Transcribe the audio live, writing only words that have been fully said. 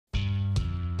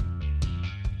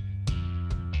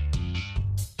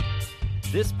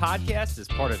This podcast is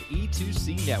part of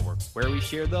E2C Network, where we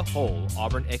share the whole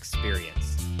Auburn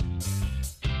experience.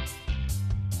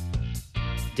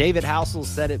 David Housel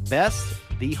said it best,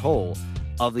 the whole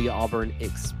of the Auburn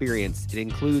experience. It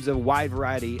includes a wide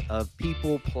variety of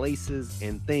people, places,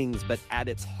 and things, but at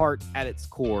its heart, at its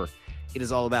core, it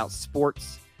is all about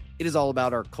sports, it is all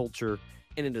about our culture,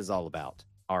 and it is all about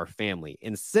our family.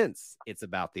 And since it's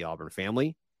about the Auburn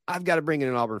family, I've got to bring in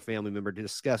an Auburn family member to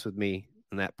discuss with me,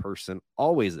 and that person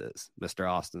always is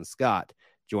Mr. Austin Scott,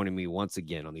 joining me once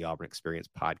again on the Auburn Experience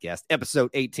podcast,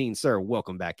 episode 18. Sir,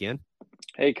 welcome back in.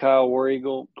 Hey, Kyle, War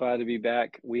Eagle. Glad to be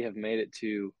back. We have made it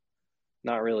to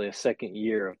not really a second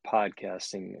year of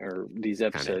podcasting or these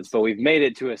episodes, but we've made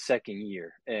it to a second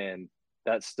year. And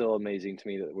that's still amazing to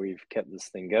me that we've kept this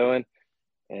thing going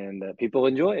and that people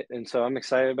enjoy it. And so I'm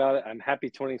excited about it. I'm happy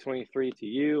 2023 to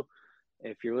you.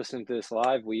 If you're listening to this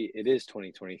live, it is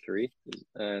 2023,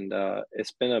 and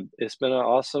it's been an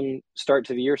awesome start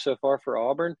to the year so far for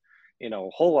Auburn, in a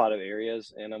whole lot of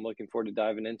areas, and I'm looking forward to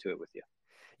diving into it with you.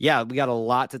 Yeah, we got a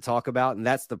lot to talk about, and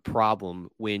that's the problem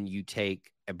when you take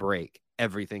a break.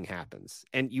 Everything happens,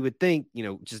 and you would think,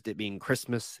 just it being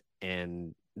Christmas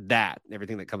and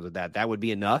everything that comes with that would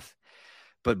be enough.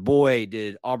 But boy,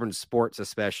 did Auburn sports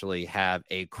especially have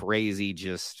a crazy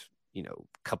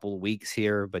couple of weeks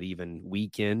here, but even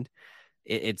weekend.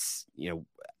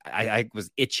 I was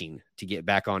itching to get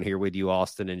back on here with you,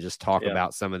 Austin, and just talk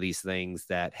about some of these things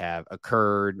that have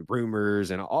occurred, rumors,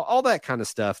 and all that kind of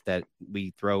stuff that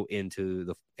we throw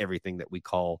into everything that we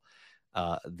call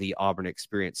the Auburn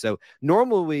experience. So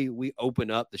normally we open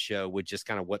up the show with just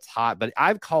kind of what's hot, but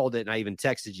I've called it, and I even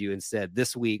texted you and said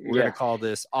this week we're going to call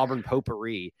this Auburn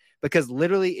Potpourri, because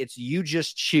literally it's you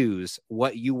just choose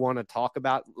what you want to talk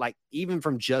about. Like even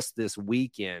from just this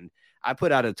weekend, I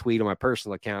put out a tweet on my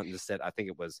personal account and just said, I think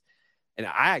it was, and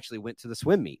I actually went to the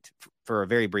swim meet for a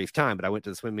very brief time, but I went to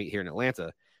the swim meet here in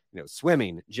Atlanta.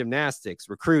 Swimming, gymnastics,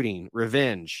 recruiting,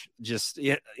 revenge, just,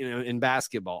 in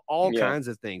basketball, all kinds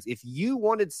of things. If you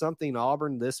wanted something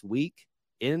Auburn this week,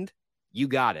 you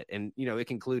got it. And, it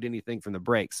can include anything from the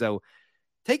break. So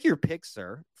take your pick,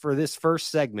 sir, for this first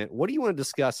segment. What do you want to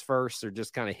discuss first, or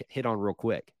just kind of hit on real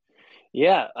quick?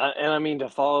 Yeah. And I mean, to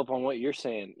follow up on what you're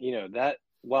saying, that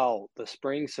while the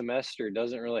spring semester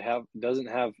doesn't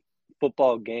have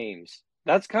football games,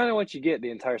 that's kind of what you get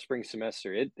the entire spring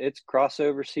semester. It's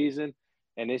crossover season,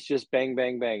 and it's just bang,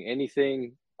 bang, bang.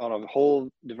 Anything on a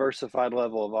whole diversified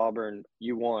level of Auburn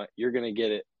you're going to get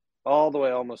it all the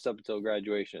way almost up until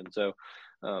graduation. So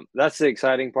that's the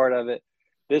exciting part of it.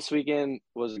 This weekend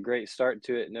was a great start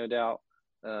to it, no doubt.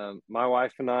 My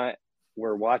wife and I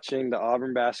were watching the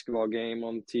Auburn basketball game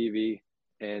on TV,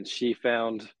 and she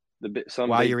found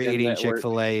while you're eating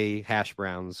Chick-fil-A hash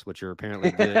browns, which are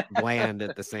apparently good, bland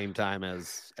at the same time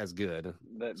as good.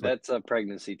 That's a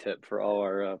pregnancy tip for all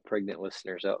our pregnant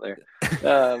listeners out there.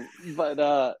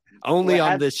 But only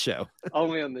on this show.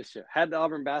 Only on this show. Had the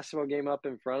Auburn basketball game up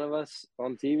in front of us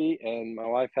on TV, and my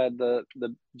wife had the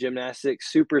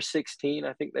gymnastics Super 16,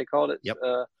 I think they called it,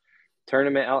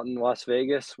 tournament out in Las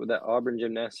Vegas that Auburn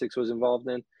gymnastics was involved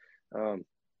in.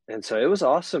 And so it was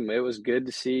awesome. It was good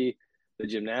to see the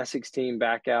gymnastics team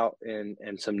back out and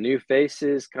some new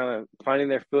faces kind of finding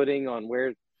their footing on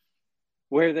where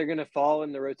they're going to fall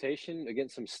in the rotation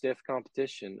against some stiff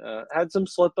competition. Had some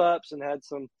slip ups and had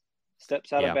some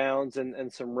steps out of bounds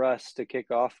and some rust to kick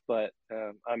off. But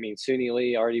Suni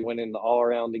Lee already went in the all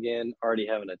around again, already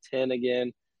having a 10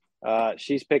 again.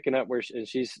 She's picking up where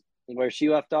she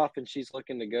left off, and she's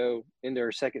looking to go into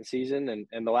her second season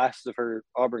and the last of her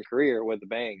Auburn career with a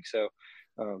bang. So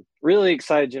really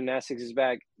excited gymnastics is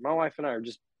back. My wife and I are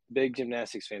just big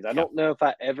gymnastics fans. I don't know if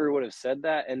I ever would have said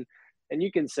that. And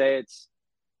you can say it's,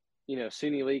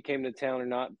 Suni Lee came to town or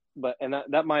not, but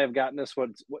that might have gotten us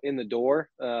what's in the door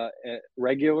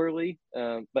regularly.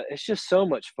 But it's just so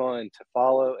much fun to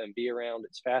follow and be around.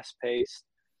 It's fast paced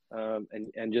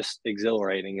and just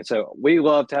exhilarating. And so we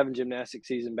loved having gymnastics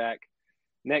season back.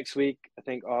 Next week, I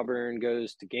think Auburn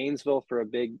goes to Gainesville for a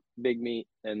big meet,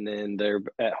 and then they're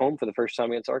at home for the first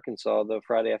time against Arkansas the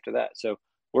Friday after that. So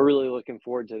we're really looking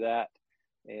forward to that.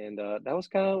 And that was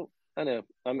kind of, I know,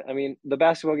 the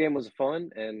basketball game was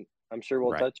fun, and I'm sure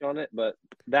we'll touch on it, but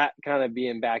that kind of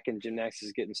being back in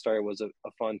gymnastics getting started was a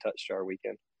fun touch to our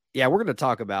weekend. Yeah, we're going to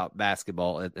talk about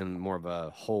basketball in more of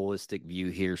a holistic view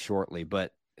here shortly,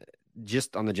 but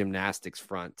just on the gymnastics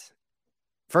front,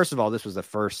 first of all, this was the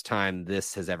first time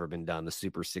this has ever been done. The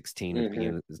Super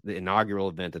 16, the inaugural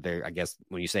event that I guess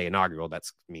when you say inaugural, that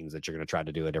means that you're going to try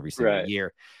to do it every single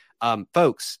year.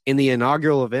 Folks, in the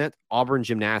inaugural event, Auburn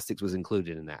gymnastics was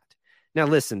included in that. Now,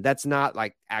 listen, that's not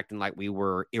like acting like we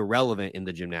were irrelevant in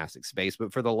the gymnastics space,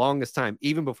 but for the longest time,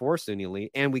 even before SUNY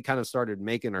Lee, and we kind of started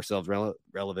making ourselves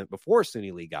relevant before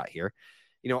SUNY Lee got here,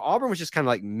 Auburn was just kind of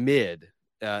like mid,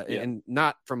 and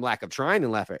not from lack of trying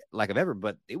and lack of effort,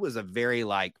 but it was a very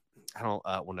like, I don't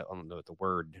know what the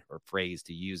word or phrase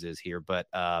to use is here, but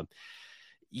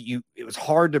it was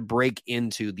hard to break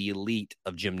into the elite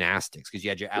of gymnastics because you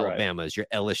had your Alabamas, your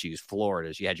LSUs,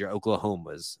 Floridas, you had your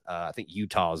Oklahomas. I think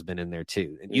Utah has been in there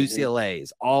too, and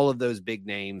UCLA's, all of those big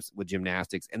names with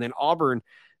gymnastics. And then Auburn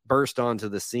burst onto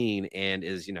the scene and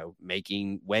is,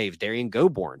 making waves. Darian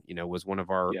Goborn, was one of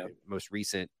our most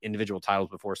recent individual titles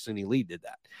before SUNY Lee did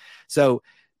that. So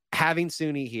having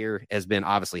SUNY here has been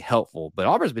obviously helpful, but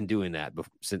Auburn's been doing that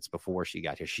since before she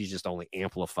got here. She's just only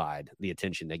amplified the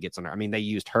attention that gets on her. I mean, they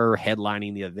used her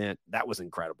headlining the event. That was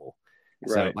incredible.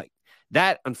 Right. So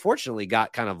that unfortunately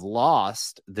got kind of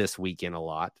lost this weekend a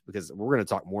lot because we're going to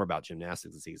talk more about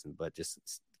gymnastics this season, but just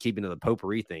keeping to the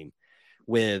potpourri theme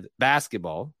with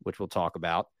basketball, which we'll talk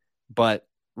about, but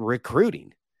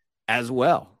recruiting as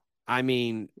well. I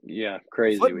mean,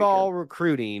 crazy. Football weekend.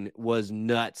 Recruiting was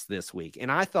nuts this week.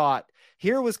 And I thought,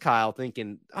 here was Kyle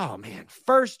thinking, oh man,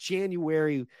 1st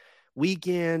January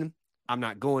weekend, I'm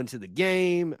not going to the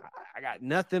game. I got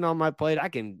nothing on my plate. I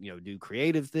can, do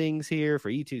creative things here for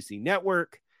E2C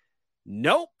Network.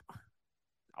 Nope.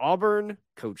 Auburn,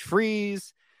 Coach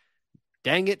Freeze.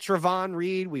 Dang it, Trevon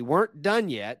Reed, we weren't done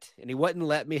yet, and he wouldn't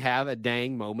let me have a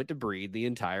dang moment to breathe the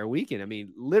entire weekend. I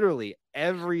mean, literally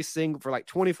for like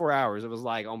 24 hours, it was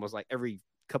like almost like every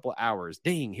couple of hours,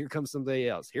 ding, here comes somebody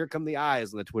else. Here come the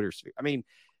eyes on the Twitter sphere. I mean,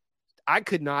 I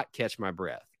could not catch my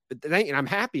breath, and I'm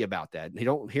happy about that. You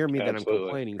don't hear me that I'm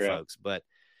complaining, folks, but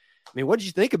I mean, what did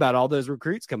you think about all those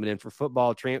recruits coming in for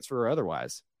football transfer or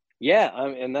otherwise? Yeah,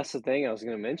 and that's the thing I was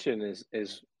going to mention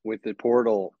is with the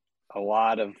portal, a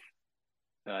lot of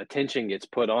attention gets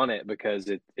put on it because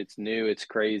it's new, it's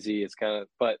crazy, it's kind of.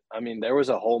 But I mean, there was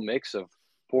a whole mix of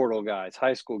portal guys,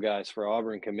 high school guys for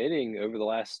Auburn committing over the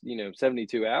last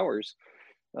 72 hours.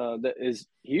 That is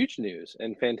huge news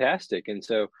and fantastic, and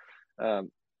so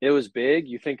it was big.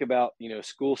 You think about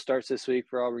school starts this week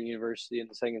for Auburn University in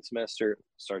the 2nd semester,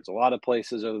 starts a lot of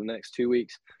places over the next 2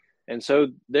 weeks, and so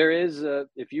there is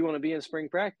if you want to be in spring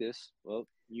practice, well,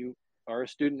 you are a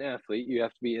student athlete, you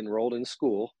have to be enrolled in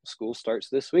school. School starts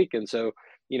this week. And so,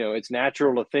 it's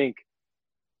natural to think,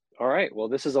 all right, well,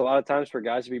 this is a lot of times for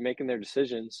guys to be making their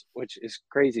decisions, which is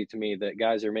crazy to me that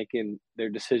guys are making their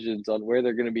decisions on where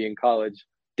they're going to be in college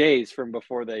days from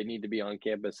before they need to be on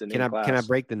campus and in class. Can I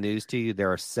break the news to you?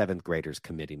 There are 7th graders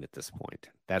committing at this point.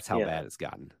 That's how bad it's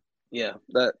gotten. Yeah.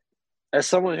 That, as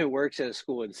someone who works at a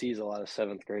school and sees a lot of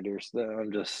 7th graders,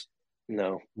 I'm just,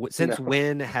 no. Since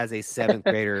when has a 7th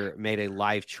grader made a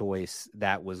life choice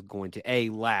that was going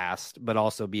to last, but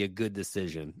also be a good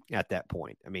decision at that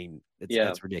point? I mean,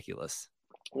 that's ridiculous.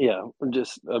 Yeah,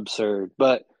 just absurd.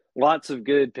 But lots of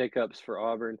good pickups for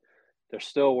Auburn. They're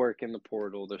still working the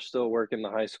portal. They're still working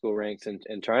the high school ranks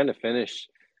and trying to finish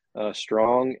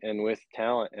strong and with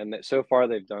talent. And so far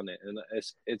they've done it. And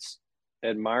it's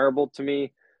admirable to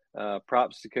me.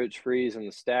 Props to Coach Freeze and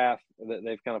the staff that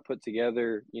they've kind of put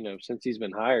together, since he's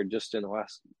been hired just in the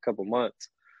last couple months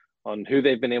on who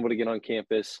they've been able to get on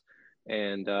campus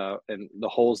and the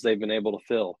holes they've been able to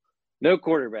fill. No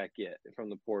quarterback yet from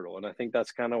the portal. And I think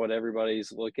that's kind of what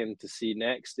everybody's looking to see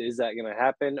next. Is that going to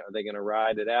happen? Are they going to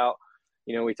ride it out?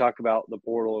 We talk about the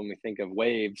portal and we think of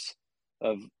waves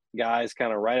of guys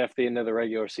kind of right after the end of the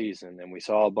regular season. And we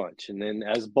saw a bunch. And then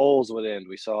as bowls would end,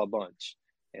 we saw a bunch.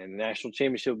 And the national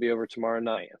championship will be over tomorrow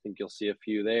night. I think you'll see a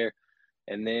few there.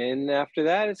 And then after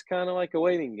that, it's kind of like a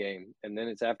waiting game. And then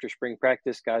it's after spring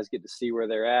practice, guys get to see where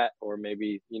they're at, or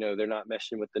maybe, they're not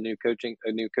meshing with a new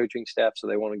coaching staff, so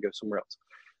they want to go somewhere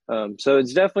else. So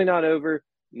it's definitely not over.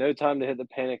 No time to hit the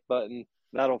panic button.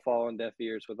 That'll fall on deaf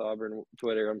ears with Auburn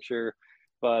Twitter, I'm sure.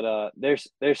 But there's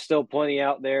still plenty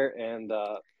out there, and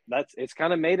it's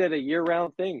kind of made it a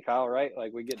year-round thing, Kyle, right?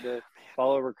 Like we get to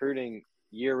follow recruiting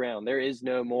year-round. There is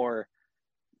no more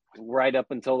right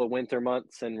up until the winter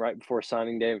months and right before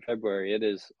signing day in February. It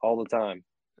is all the time.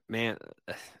 Man,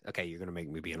 okay, you're going to make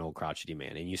me be an old crotchety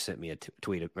man, and you sent me a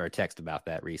tweet or a text about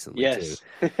that recently, yes.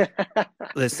 too.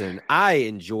 Listen, I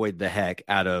enjoyed the heck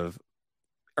out of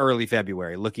early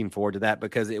February, looking forward to that,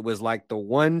 because it was like the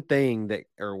one thing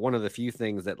one of the few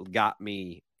things that got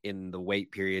me in the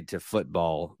wait period to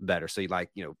football better. So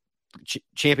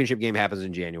championship game happens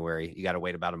in January. You got to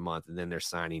wait about a month, and then there's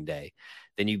signing day.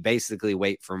 Then you basically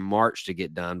wait for March to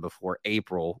get done before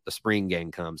April, the spring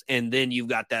game comes. And then you've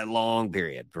got that long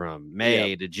period from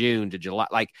May to June to July.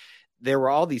 Like there were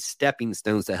all these stepping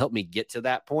stones that helped me get to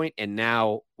that point. And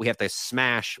now we have to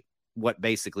smash what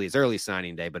basically is early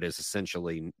signing day, but is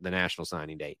essentially the national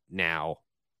signing day now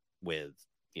with,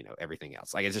 everything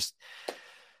else. Like, it's just,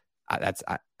 that's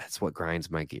what grinds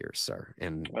my gears, sir.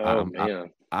 And I'm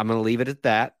going to leave it at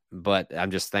that, but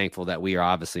I'm just thankful that we are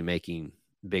obviously making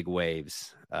big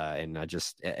waves. And I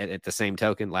just, at the same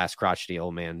token, last crotchety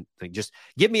old man thing, just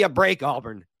give me a break,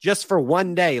 Auburn, just for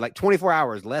one day, like 24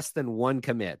 hours, less than one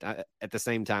commit. At the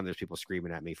same time, there's people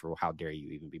screaming at me for how dare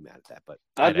you even be mad at that. But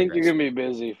I think you're going to be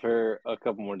busy for a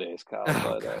couple more days, Kyle.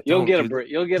 But you'll get a break.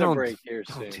 You'll get a break here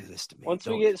soon. Don't do this to me. Once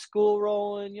we get school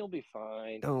rolling, you'll be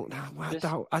fine.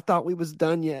 I thought we was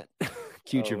done yet.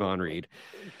 Cue Javon Reed.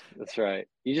 That's right.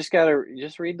 You just gotta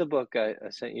read the book I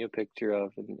sent you a picture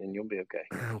of, and you'll be okay.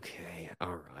 Okay.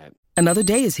 All right. Another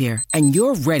day is here, and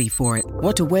you're ready for it.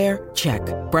 What to wear? Check.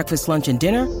 Breakfast, lunch, and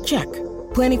dinner? Check.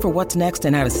 Planning for what's next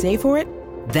and how to save for it?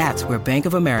 That's where Bank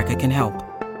of America can help.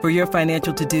 For your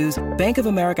financial to-dos, Bank of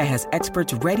America has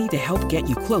experts ready to help get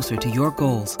you closer to your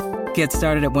goals. Get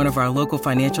started at one of our local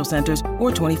financial centers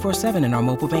or 24/7 in our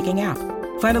mobile banking app.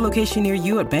 Find a location near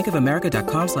you at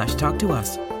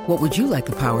bankofamerica.com/talktous. What would you like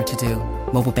the power to do?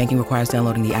 Mobile banking requires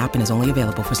downloading the app and is only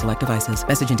available for select devices.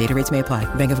 Message and data rates may apply.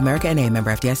 Bank of America N.A.,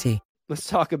 member FDIC. Let's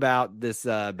talk about this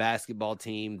basketball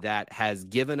team that has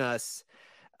given us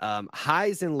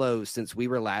highs and lows since we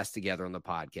were last together on the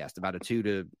podcast, about a 2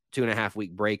 to 2.5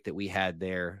 week break that we had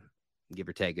there, give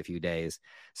or take a few days.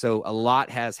 So a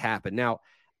lot has happened. Now,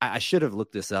 I should have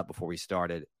looked this up before we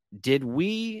started. Did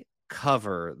we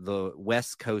cover the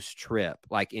West Coast trip,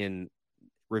 like in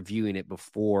reviewing it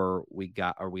before we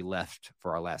left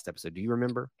for our last episode? Do you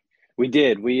remember? We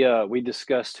did. We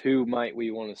discussed who might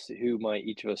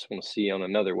each of us want to see on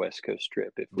another West Coast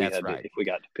trip if we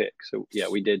got to pick. So yeah,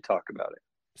 we did talk about it.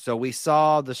 So we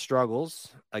saw the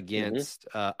struggles against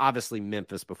obviously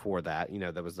Memphis before that.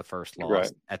 That was the first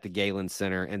loss at the Galen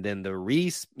Center, and then the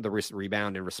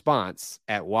rebound and response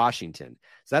at Washington.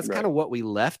 So that's kind of what we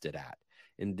left it at.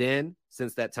 And then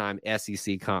since that time,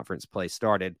 SEC conference play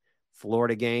started.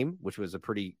 Florida game, which was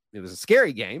it was a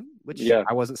scary game, which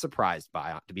I wasn't surprised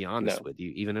by, to be honest with you,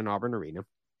 even in Auburn Arena,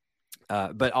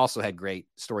 but also had great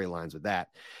storylines with that.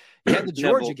 You had the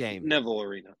Georgia game. Neville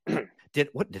Arena.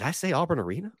 Did I say Auburn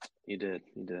Arena? You did.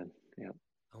 Yeah.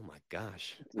 Oh my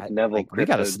gosh. Neville. We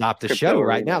got to stop the show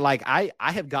right now. Like I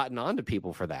have gotten on to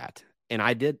people for that. And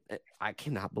I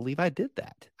cannot believe I did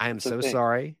that. I am so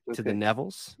sorry to the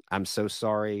Nevilles. I'm so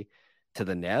sorry to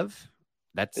the Nev.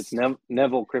 It's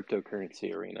Neville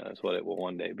Cryptocurrency Arena is what it will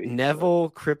one day be.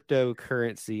 Neville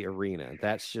Cryptocurrency Arena.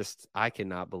 That's just, I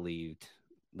cannot believe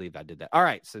I did that. All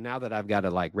right. So now that I've got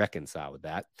to reconcile with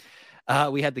that,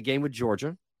 we had the game with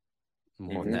Georgia.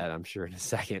 More on that, I'm sure, in a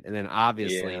second. And then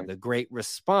obviously the great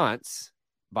response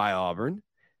by Auburn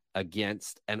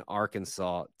against an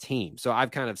Arkansas team. So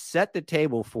I've kind of set the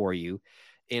table for you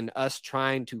in us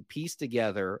trying to piece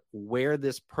together where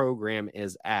this program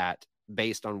is at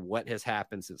based on what has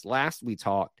happened since last we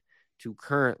talked to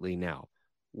currently now.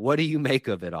 What do you make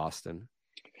of it, Austin?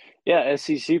 Yeah,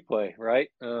 SEC play, right?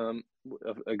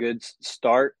 A good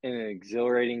start in an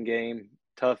exhilarating game,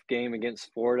 tough game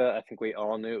against Florida. I think we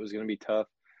all knew it was going to be tough.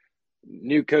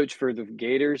 New coach for the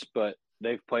Gators, but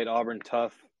they've played Auburn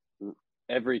tough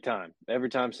every time. Every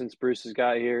time since Bruce has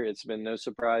got here, it's been no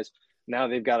surprise. Now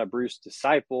they've got a Bruce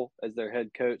disciple as their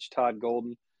head coach, Todd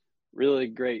Golden. Really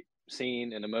great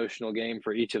scene and emotional game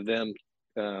for each of them,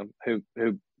 who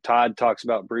Todd talks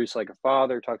about Bruce like a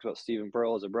father, talks about Stephen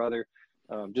Pearl as a brother.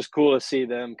 Just cool to see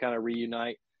them kind of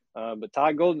reunite. But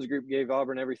Todd Golden's group gave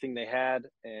Auburn everything they had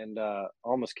and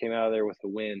almost came out of there with a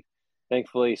win.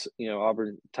 Thankfully,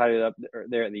 Auburn tied it up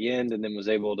there at the end and then was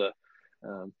able to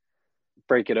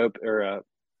break it open or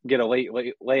get a late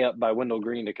layup by Wendell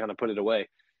Green to kind of put it away.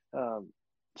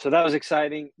 So that was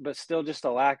exciting, but still just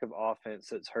a lack of offense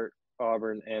that's hurt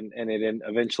Auburn, and it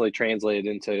eventually translated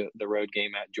into the road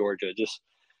game at Georgia. Just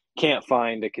can't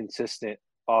find a consistent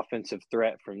offensive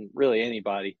threat from really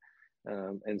anybody.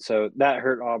 And so that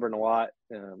hurt Auburn a lot.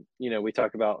 We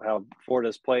talk about how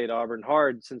Florida's played Auburn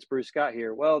hard since Bruce got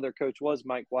here. Well, their coach was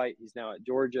Mike White. He's now at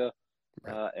Georgia.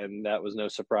 And that was no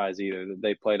surprise either.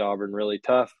 They played Auburn really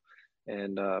tough,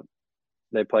 and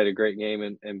they played a great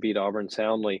game and beat Auburn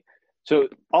soundly. So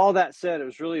all that said, it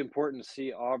was really important to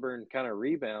see Auburn kind of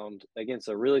rebound against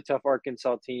a really tough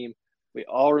Arkansas team. We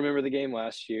all remember the game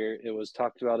last year. It was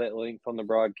talked about at length on the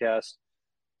broadcast.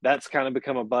 That's kind of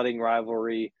become a budding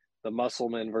rivalry, the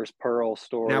Musselman versus Pearl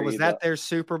story. Now, was that their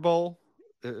Super Bowl?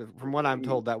 From what I'm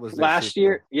told, that was their last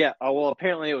year. Yeah. Oh, well,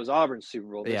 apparently it was Auburn's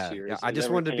Super Bowl this year. Yeah. I just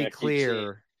wanted to be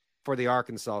clear for the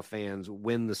Arkansas fans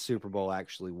when the Super Bowl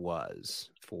actually was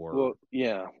for. Well,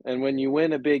 yeah. And when you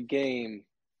win a big game,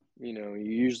 you know,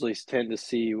 you usually tend to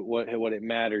see what it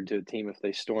mattered to a team if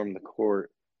they stormed the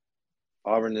court.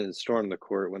 Auburn didn't storm the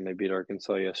court when they beat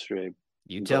Arkansas yesterday.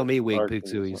 You tell me, Wig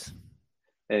Pootsies.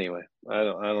 Anyway, I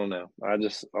don't know.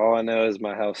 All I know is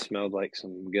my house smelled like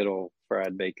some good old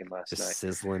fried bacon last night.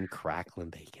 Sizzling, crackling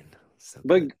bacon. So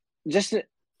but just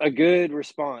a good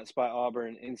response by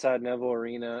Auburn inside Neville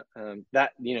Arena.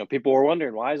 That, you know, people were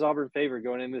wondering, why is Auburn favored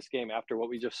going in this game after what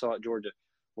we just saw at Georgia?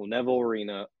 Well, Neville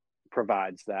Arena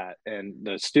provides that, and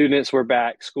the students were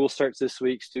back. School starts this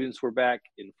week. Students were back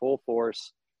in full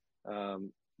force.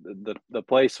 The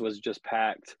place was just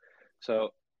packed. So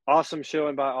awesome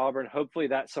showing by Auburn. Hopefully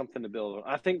that's something to build on.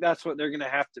 I think that's what they're going to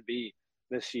have to be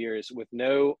this year, is with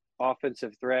no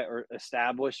offensive threat or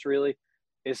established really.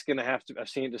 It's going to have to, I've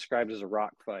seen it described as a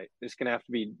rock fight. It's going to have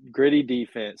to be gritty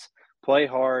defense, play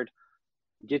hard,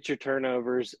 get your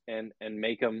turnovers and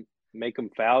make them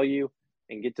foul you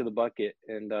and get to the bucket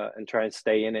and try and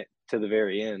stay in it to the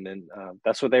very end. And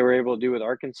that's what they were able to do with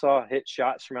Arkansas, hit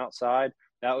shots from outside.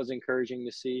 That was encouraging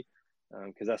to see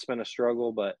because that's been a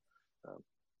struggle. But,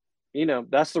 you know,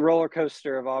 that's the roller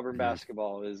coaster of Auburn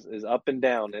basketball is up and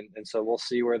down. And so we'll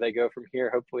see where they go from here.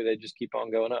 Hopefully they just keep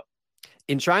on going up.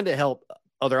 In trying to help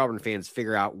other Auburn fans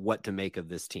figure out what to make of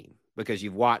this team, because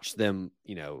you've watched them,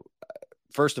 you know,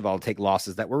 first of all, take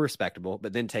losses that were respectable,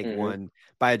 but then take one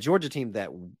by a Georgia team that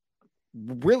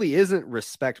really isn't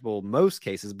respectable most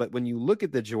cases. But when you look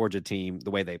at the Georgia team,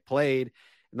 the way they played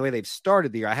and the way they've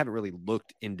started the year, I haven't really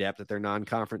looked in depth at their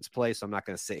non-conference play, so I'm not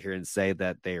going to sit here and say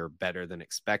that they are better than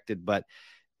expected. But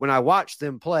when I watched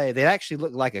them play, they actually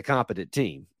look like a competent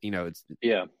team. You know, it's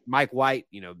Mike White,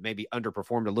 you know, maybe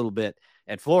underperformed a little bit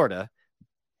at Florida,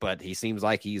 but he seems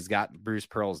like he's got Bruce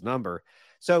Pearl's number.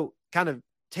 So kind of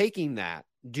taking that,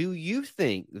 do you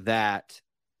think that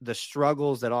the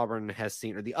struggles that Auburn has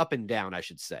seen, or the up and down, I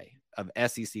should say, of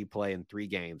SEC play in 3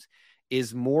 games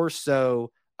is more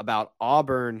so about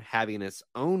Auburn having its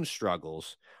own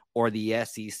struggles or the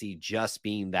SEC just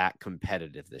being that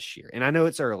competitive this year? And I know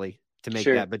it's early to make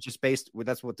that, but just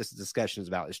that's what this discussion is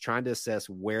about, is trying to assess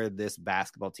where this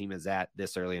basketball team is at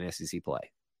this early in SEC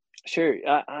play. Sure.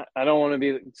 I don't want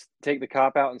to take the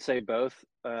cop out and say both.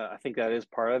 I think that is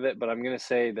part of it, but I'm going to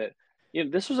say that, you know,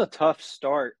 this was a tough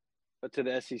start to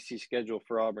the SEC schedule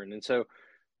for Auburn. And so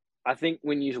I think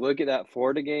when you look at that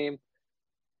Florida game,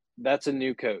 that's a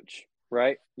new coach,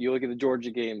 right? You look at the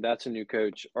Georgia game, that's a new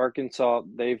coach. Arkansas,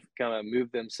 they've kind of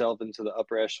moved themselves into the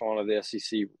upper echelon of the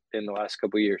SEC in the last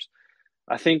couple of years.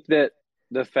 I think that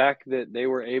the fact that they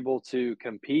were able to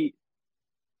compete,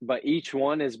 but each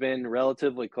one has been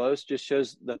relatively close, just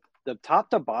shows the top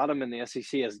to bottom in the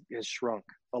SEC has shrunk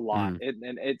a lot.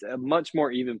 And it's a much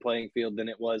more even playing field than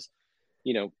it was,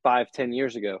 you know, 5-10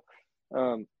 years ago.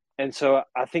 And so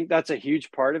I think that's a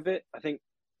huge part of it. I think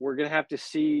we're going to have to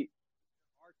see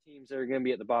our teams that are going to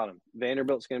be at the bottom.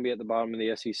 Vanderbilt's going to be at the bottom of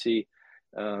the SEC.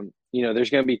 You know, there's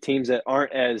going to be teams that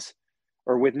aren't as,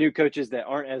 or with new coaches that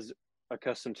aren't as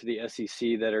accustomed to the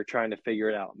SEC that are trying to figure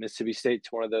it out. Mississippi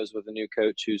State's one of those with a new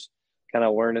coach who's kind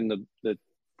of learning the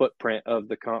footprint of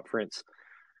the conference.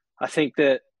 I think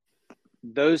that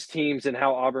those teams and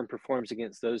how Auburn performs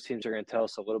against those teams are going to tell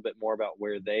us a little bit more about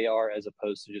where they are as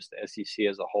opposed to just the SEC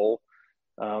as a whole.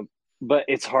 But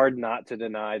it's hard not to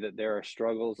deny that there are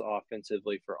struggles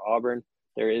offensively for Auburn.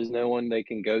 There is no one they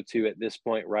can go to at this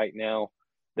point right now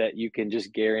that you can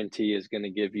just guarantee is going to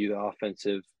give you the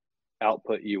offensive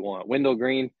output you want. Wendell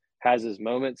Green has his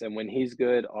moments, and when he's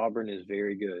good, Auburn is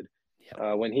very good.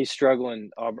 When he's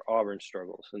struggling, Auburn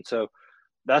struggles. And so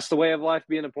that's the way of life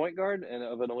being a point guard and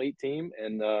of an elite team.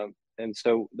 And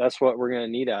so that's what we're going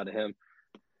to need out of him.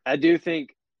 I do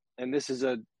think, and this is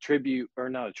a tribute, or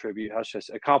not a tribute, how should I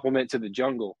say, a compliment to the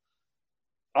jungle.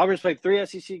 Auburn's played 3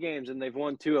 SEC games, and they've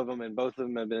won 2 of them, and both of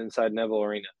them have been inside Neville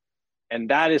Arena. And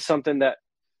that is something that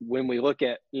when we look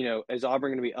at, you know, is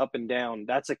Auburn going to be up and down,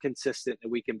 that's a consistent that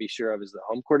we can be sure of is the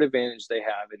home court advantage they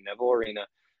have in Neville Arena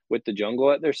with the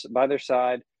jungle by their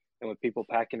side and with people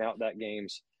packing out that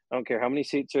games. I don't care how many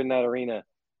seats are in that arena.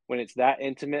 When it's that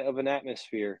intimate of an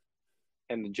atmosphere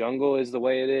and the jungle is the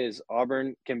way it is,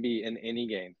 Auburn can be in any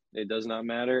game. It does not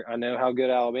matter. I know how good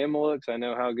Alabama looks. I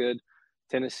know how good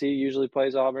Tennessee usually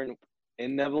plays Auburn.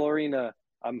 In Neville Arena,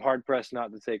 I'm hard-pressed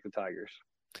not to take the Tigers.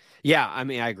 Yeah, I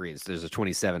mean, I agree. There's a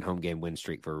 27 home game win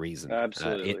streak for a reason.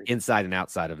 Absolutely. Inside and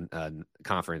outside of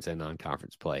conference and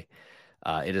non-conference play.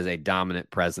 It is a dominant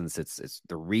presence. It's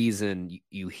the reason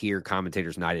you hear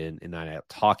commentators night in and night out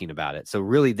talking about it. So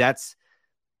really that's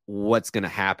what's going to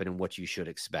happen and what you should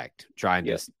expect. Trying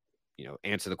to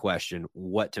answer the question,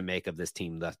 what to make of this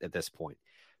team at this point.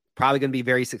 Probably going to be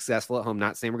very successful at home.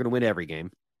 Not saying we're going to win every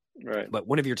game. Right. But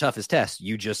one of your toughest tests,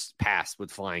 you just passed with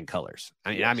flying colors.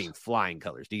 I mean, flying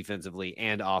colors defensively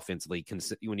and offensively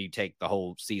when you take the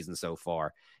whole season so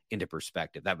far into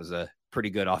perspective. That was a pretty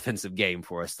good offensive game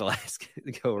for us the last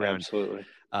go around. Absolutely.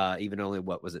 Even only,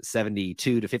 what was it,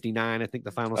 72-59, I think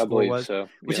the final score was. So.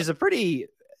 Which is a pretty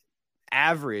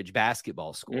average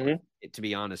basketball score, to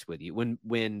be honest with you.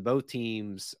 When both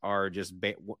teams are just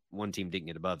one team didn't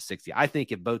get above 60. I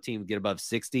think if both teams get above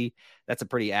 60, that's a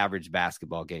pretty average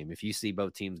basketball game. If you see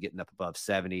both teams getting up above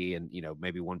 70 and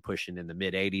maybe one pushing in the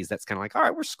mid 80s, that's kind of like, all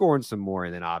right, we're scoring some more.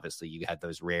 And then obviously you had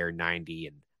those rare 90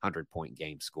 and 100-point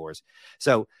game scores.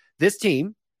 So this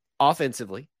team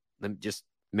offensively, let me just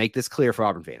make this clear for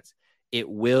Auburn fans, it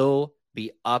will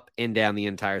be up and down the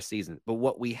entire season. But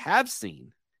what we have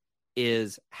seen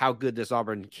is how good this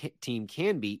Auburn team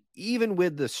can be, even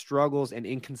with the struggles and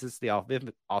inconsistency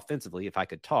offensively, if I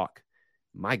could talk.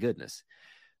 My goodness.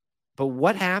 But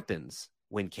what happens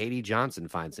when K.D. Johnson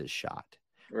finds his shot?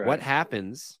 Right. What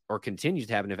happens or continues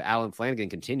to happen if Allen Flanigan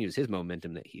continues his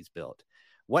momentum that he's built?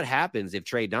 What happens if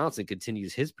Trey Donaldson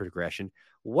continues his progression?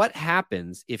 What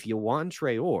happens if Yawan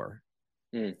Traore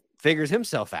figures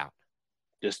himself out?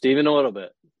 Just even a little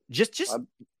bit. Just a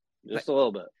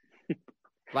little bit.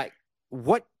 Like,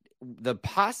 what the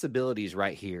possibilities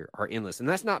right here are endless. And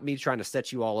that's not me trying to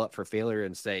set you all up for failure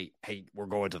and say, hey, we're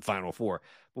going to the Final Four.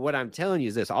 But what I'm telling you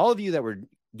is this: all of you that were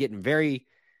getting very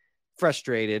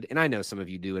frustrated, and I know some of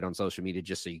you do it on social media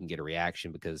just so you can get a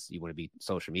reaction because you want to be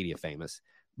social media famous.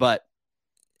 But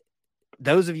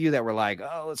those of you that were like,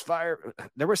 oh, let's fire,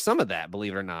 there was some of that,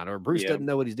 believe it or not, or Bruce doesn't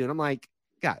know what he's doing. I'm like,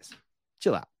 guys,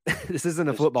 chill out. This isn't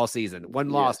a football season. One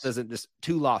loss doesn't just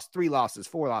 2 losses, 3 losses,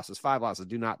 4 losses, 5 losses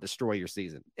do not destroy your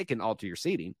season. It can alter your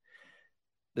seeding.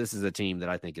 This is a team that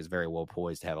I think is very well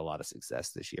poised to have a lot of success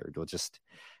this year. We'll just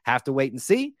have to wait and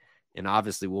see. And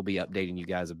obviously we'll be updating you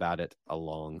guys about it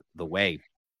along the way.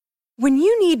 When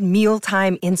you need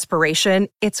mealtime inspiration,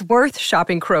 it's worth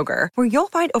shopping Kroger, where you'll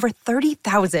find over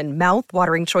 30,000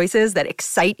 mouth-watering choices that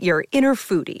excite your inner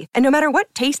foodie. And no matter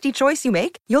what tasty choice you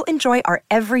make, you'll enjoy our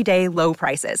everyday low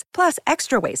prices, plus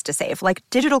extra ways to save, like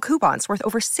digital coupons worth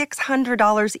over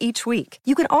 $600 each week.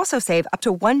 You can also save up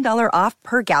to $1 off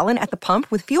per gallon at the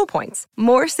pump with fuel points.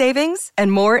 More savings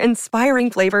and more inspiring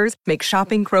flavors make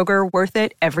shopping Kroger worth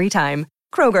it every time.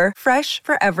 Kroger, fresh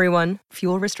for everyone.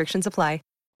 Fuel restrictions apply.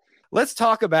 Let's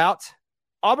talk about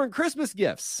Auburn Christmas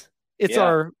gifts. It's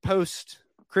our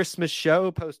post-Christmas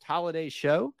show, post-holiday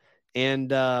show.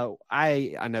 And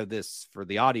I know this for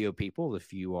the audio people.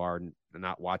 If you are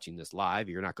not watching this live,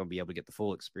 you're not going to be able to get the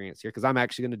full experience here because I'm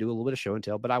actually going to do a little bit of show and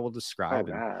tell, but I will describe.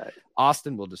 Right.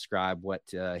 Austin will describe what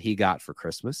he got for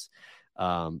Christmas.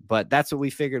 But that's what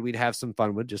we figured we'd have some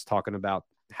fun with, just talking about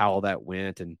how all that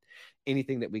went and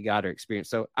anything that we got or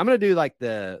experienced. So I'm going to do like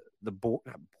the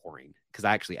boring, because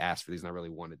I actually asked for these and I really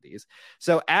wanted these.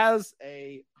 So I'm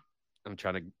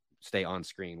trying to stay on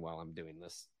screen while I'm doing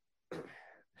this.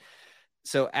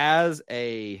 So as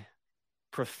a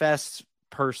professed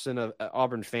person of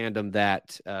Auburn fandom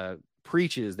that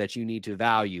preaches that you need to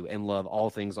value and love all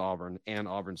things Auburn and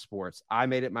Auburn sports, I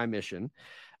made it my mission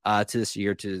to this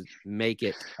year to make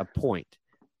it a point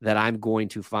that I'm going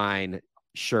to find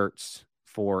shirts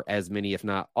for as many, if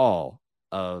not all,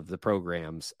 of the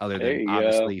programs other than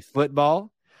obviously football,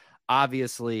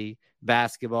 obviously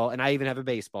basketball, and I even have a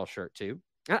baseball shirt too.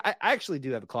 I actually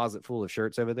do have a closet full of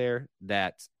shirts over there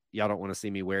that y'all don't want to see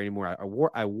me wear anymore.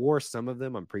 I wore some of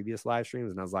them on previous live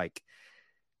streams, and I was like,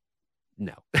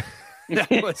 no,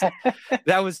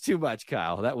 that was too much,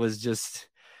 Kyle. That was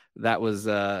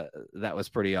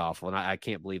pretty awful, and I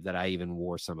can't believe that I even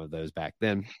wore some of those back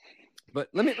then. But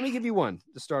let me give you one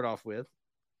to start off with.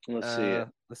 Let's see it.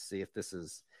 Let's see if this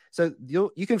is so.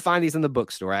 You can find these in the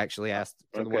bookstore. I actually asked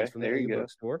for the ones from the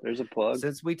bookstore. There's a plug.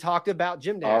 Since we talked about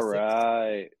gymnastics, all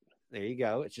right. There you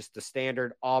go. It's just the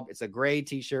standard. It's a gray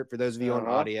T-shirt for those of you on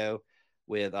audio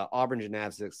with Auburn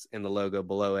Gymnastics and the logo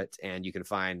below it, and you can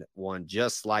find one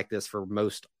just like this for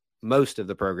most of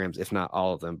the programs, if not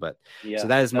all of them. But so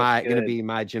that is going to be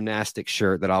my gymnastics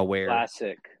shirt that I'll wear.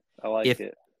 Classic. I like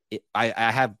it.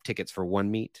 I have tickets for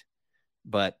one meet,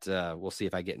 but we'll see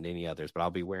if I get into any others, but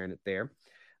I'll be wearing it there.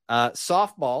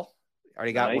 Softball,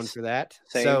 already got one for that.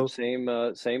 Same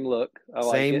look.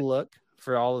 Same look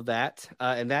for all of that.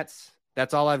 And that's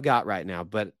all I've got right now,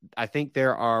 but I think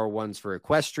there are ones for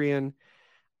equestrian.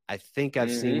 I think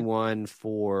I've seen one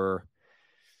for,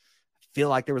 I feel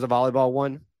like there was a volleyball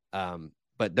one.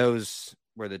 But those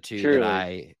were the two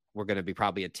that we're going to be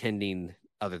probably attending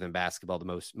other than basketball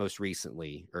the most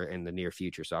recently or in the near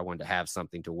future. So I wanted to have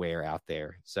something to wear out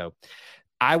there. So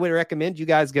I would recommend you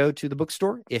guys go to the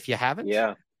bookstore if you haven't.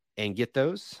 Yeah. And get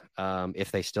those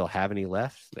if they still have any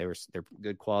left. They're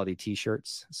good quality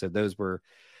t-shirts. So those were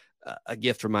a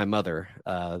gift from my mother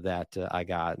that I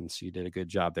got, and she did a good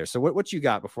job there. So what you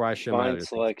got before I show my other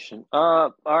selection?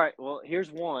 All right. Well,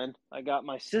 here's one. I got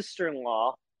my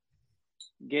sister-in-law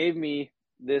gave me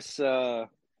this. I'm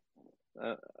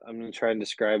going to try and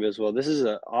describe it as well. This is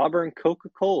an Auburn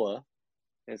Coca-Cola.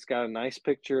 It's got a nice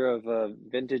picture of a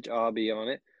vintage Aubie on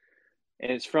it.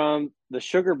 And it's from the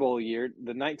Sugar Bowl year,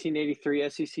 the 1983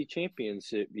 SEC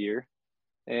championship year.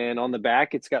 And on the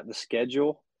back, it's got the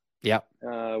schedule. Yep.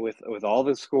 With all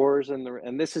the scores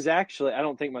and this is actually, I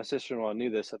don't think my sister-in-law knew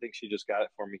this. I think she just got it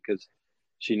for me because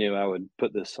she knew I would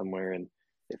put this somewhere and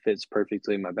it fits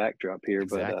perfectly in my backdrop here.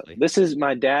 Exactly. But this is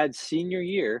my dad's senior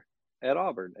year at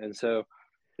Auburn, and so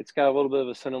it's got a little bit of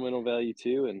a sentimental value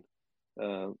too. And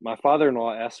my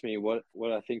father-in-law asked me what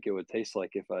I think it would taste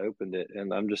like if I opened it,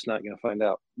 and I'm just not going to find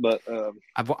out. But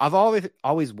I've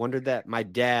always wondered that. My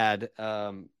dad,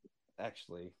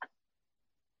 actually,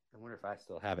 I wonder if I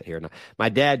still have it here. No, my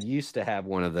dad used to have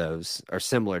one of those or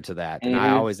similar to that, and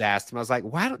I always asked him. I was like,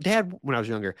 "Why don't Dad?" When I was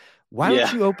younger, why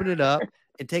don't you open it up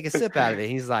and take a sip out of it?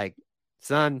 And he's like,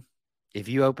 "Son, if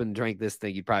you open and drink this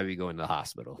thing, you'd probably be going to the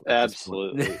hospital."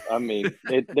 Absolutely. I mean,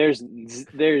 there's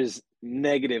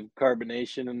negative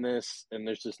carbonation in this, and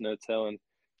there's just no telling.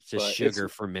 It's just sugar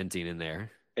fermenting in there.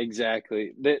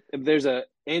 Exactly. There's a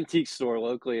antique store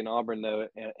locally in Auburn, though,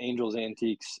 Angels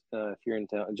Antiques. If you're in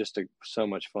town, just so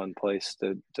much fun place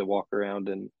to walk around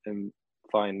and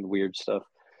find weird stuff.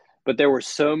 But there were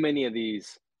so many of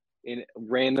these in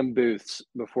random booths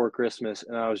before Christmas,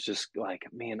 and I was just like,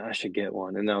 man, I should get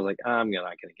one. And I was like, I'm not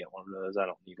going to get one of those. I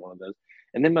don't need one of those.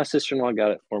 And then my sister-in-law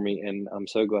got it for me, and I'm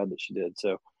so glad that she did.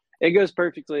 So it goes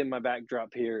perfectly in my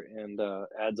backdrop here and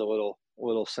adds a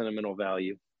little sentimental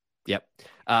value. Yep.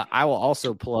 I will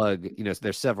also plug,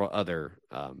 there's several other,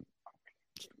 what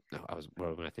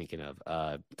am I thinking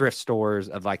of? Thrift stores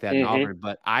of like that in Auburn,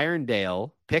 but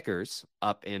Irondale Pickers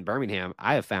up in Birmingham,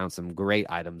 I have found some great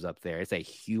items up there. It's a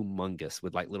humongous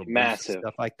with like little massive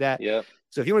stuff like that. Yeah.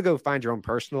 So if you want to go find your own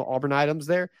personal Auburn items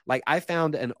there, like I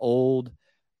found an old,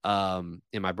 and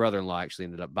my brother-in-law actually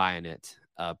ended up buying it,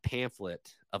 a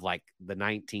pamphlet of like the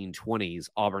 1920s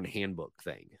Auburn handbook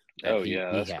thing.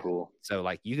 That's cool. So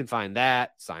like you can find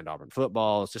that, signed Auburn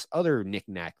footballs, just other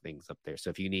knick-knack things up there.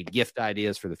 So if you need gift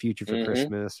ideas for the future for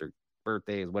Christmas or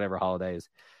birthdays, whatever holidays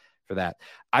for that.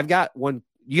 I've got one.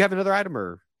 You have another item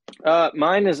or?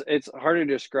 Mine it's harder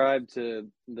to describe to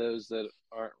those that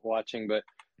aren't watching, but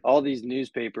all these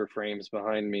newspaper frames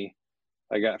behind me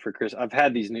I got for Christmas. I've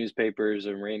had these newspapers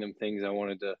and random things I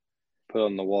wanted to put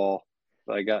on the wall.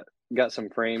 But I got some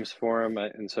frames for them,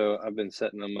 and so I've been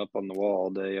setting them up on the wall all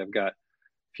day. I've got a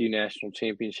few national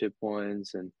championship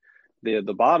ones, and the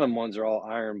bottom ones are all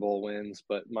Iron Bowl wins.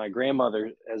 But my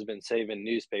grandmother has been saving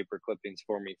newspaper clippings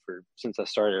for me since I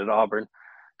started at Auburn.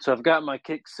 So I've got my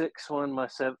Kick 6 one, my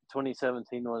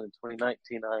 2017 one, and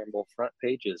 2019 Iron Bowl front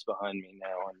pages behind me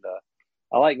now, and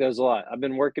I like those a lot. I've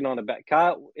been working on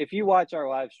Kyle, if you watch our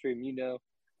live stream, you know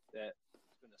that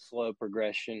slow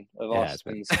progression of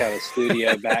Austin's kind of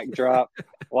studio backdrop.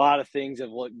 A lot of things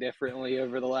have looked differently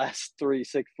over the last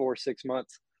 6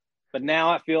 months, but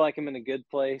now I feel like I'm in a good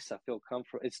place. I feel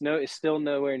comfortable. It's still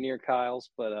nowhere near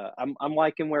Kyle's, but I'm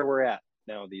liking where we're at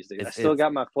now these days. I still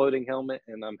got my floating helmet,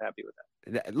 and I'm happy with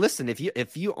that. Listen, if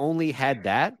you only had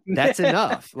that, that's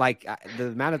enough. Like the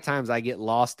amount of times I get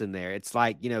lost in there, it's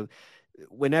like,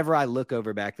 whenever I look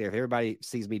over back there, if everybody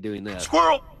sees me doing this,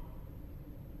 squirrel.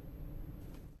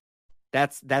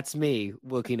 That's me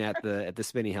looking at the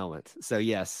spinny helmet. So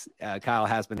yes, Kyle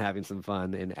has been having some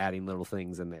fun and adding little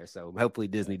things in there. So hopefully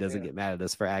Disney doesn't get mad at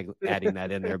us for adding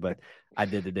that in there, but I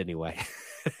did it anyway.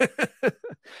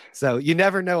 So you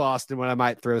never know, Austin, when I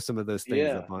might throw some of those things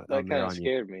up on that kind of you.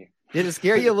 scared me. Did it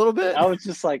scare you a little bit? I was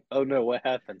just like, oh no, what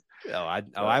happened?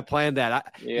 I planned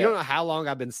that. You don't know how long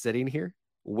I've been sitting here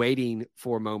waiting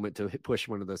for a moment to push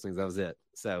one of those things. That was it.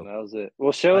 So that was it.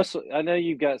 Well, show us. I know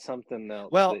you've got something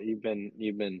else that you've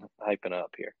been hyping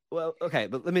up here. Well, okay,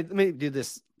 but let me do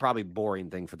this probably boring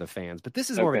thing for the fans. But this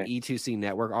is more of an E2C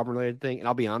Network Auburn related thing, and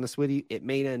I'll be honest with you, it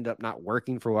may end up not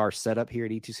working for our setup here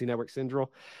at E2C Network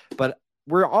Central, but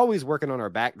we're always working on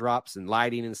our backdrops and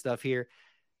lighting and stuff here.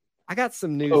 I got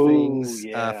some new things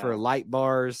for light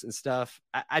bars and stuff.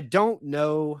 I don't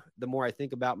know. The more I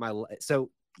think about so.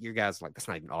 Your guys are like, that's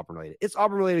not even Auburn related. It's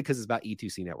Auburn related because it's about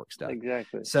E2C Network stuff.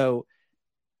 Exactly. So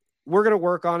we're going to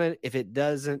work on it. If it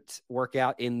doesn't work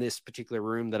out in this particular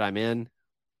room that I'm in,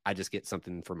 I just get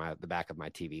something for the back of my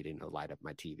TV to light up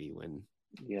my TV when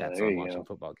that's on watching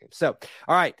football games. So,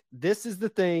 all right, this is the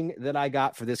thing that I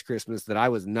got for this Christmas that I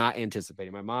was not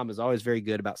anticipating. My mom is always very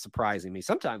good about surprising me,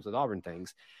 sometimes with Auburn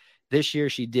things. This year,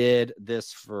 she did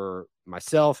this for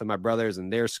myself and my brothers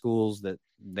and their schools that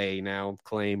they now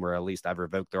claim, or at least I've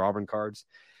revoked their Auburn cards.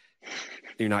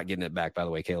 You're not getting it back, by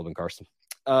the way, Caleb and Carson.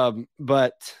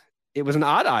 But it was an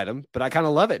odd item, but I kind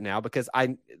of love it now because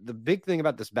the big thing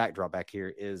about this backdrop back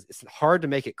here is it's hard to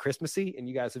make it Christmassy. And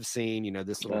you guys have seen,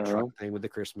 this little truck thing with the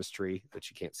Christmas tree that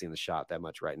you can't see in the shot that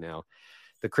much right now.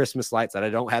 The Christmas lights that I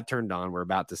don't have turned on, we're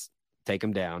about to take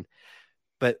them down.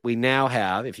 But we now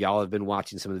have, if y'all have been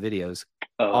watching some of the videos,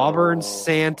 Auburn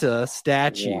Santa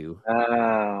statue.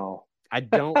 Wow. I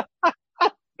don't,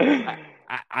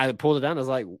 I pulled it down. I was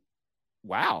like,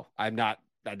 wow, I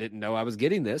didn't know I was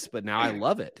getting this, but now I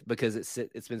love it because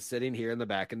it's been sitting here in the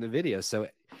back in the video. So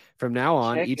from now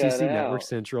on, ETC Network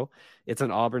Central, it's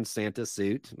an Auburn Santa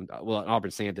suit. Well, an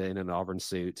Auburn Santa in an Auburn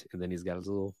suit. And then he's got his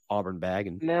little Auburn bag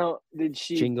and now did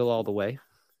she jingle all the way.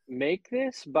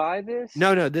 Buy this?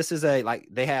 No, this is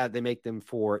they make them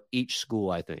for each school,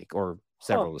 I think, or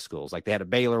several of the schools. Like they had a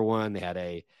Baylor one, they had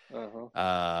a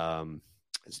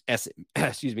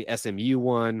SMU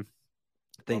one.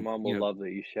 My mom will love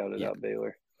that you shouted out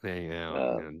Baylor.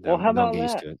 Well, how about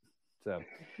that? To it. So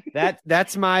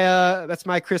that's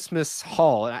my Christmas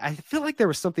haul. I feel like there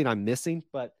was something I'm missing,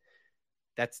 but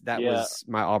that was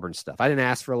my Auburn stuff. I didn't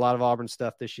ask for a lot of Auburn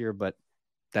stuff this year, but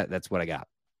that's what I got.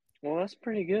 Well, that's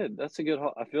pretty good. That's a good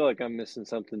haul. I feel like I'm missing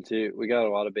something too. We got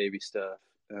a lot of baby stuff.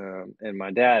 And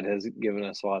my dad has given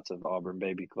us lots of Auburn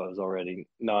baby clothes already,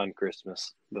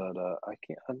 non-Christmas, but I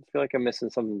feel like I'm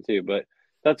missing something too, but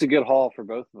that's a good haul for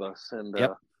both of us. And,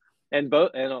 and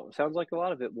it sounds like a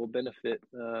lot of it will benefit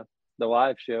the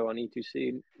live show on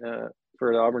E2C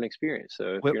for the Auburn experience.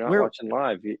 So if you're not watching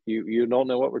live, you don't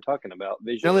know what we're talking about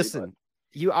visually. Now listen,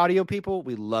 you audio people,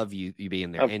 we love you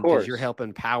being there. And because you're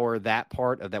helping power that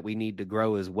part of that we need to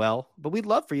grow as well. But we'd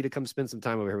love for you to come spend some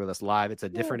time over here with us live. It's a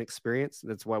different experience.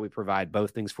 That's why we provide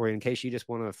both things for you in case you just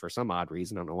want to, for some odd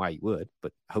reason, I don't know why you would,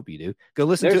 but I hope you do. Go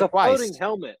listen to it twice. There's a floating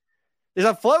helmet. There's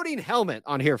a floating helmet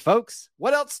on here, folks.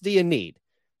 What else do you need?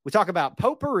 We talk about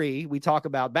potpourri. We talk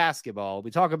about basketball.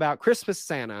 We talk about Christmas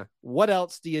Santa. What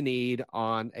else do you need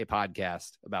on a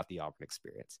podcast about the Auburn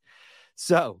experience?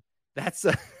 So that's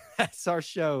our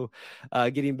show.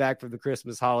 Getting back from the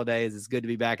Christmas holidays. It's good to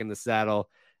be back in the saddle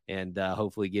and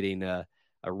hopefully getting a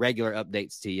regular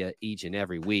updates to you each and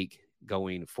every week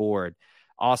going forward.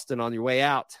 Austin, on your way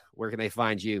out, where can they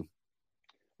find you?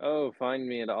 Oh, find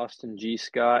me at Austin G.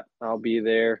 Scott. I'll be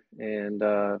there and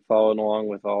following along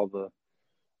with all the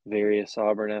various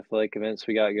Auburn athletic events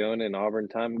we got going in Auburn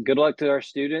time. Good luck to our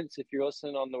students if you're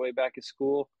listening on the way back to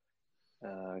school.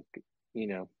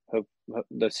 Hope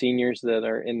the seniors that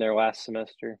are in their last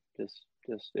semester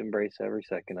just embrace every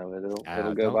second of it.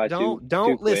 It'll go by too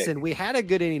listen. quick. We had a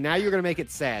good inning. Now you're going to make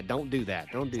it sad. Don't do that.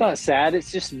 It's not sad.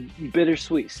 It's just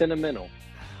bittersweet, sentimental.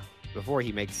 Before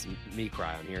he makes me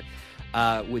cry on here.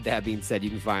 With that being said, you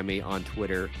can find me on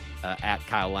Twitter at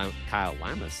Kyle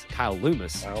Loomis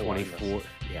 24.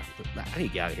 Yeah, I need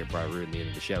to get out of here before I ruin the end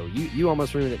of the show. You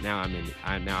almost ruined it. Now I'm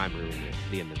ruining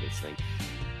the end of this thing.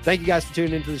 Thank you guys for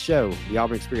tuning into the show. The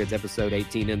Auburn Experience, episode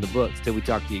 18 in the books. Till we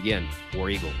talk to you again. War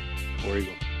Eagle. War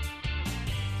Eagle.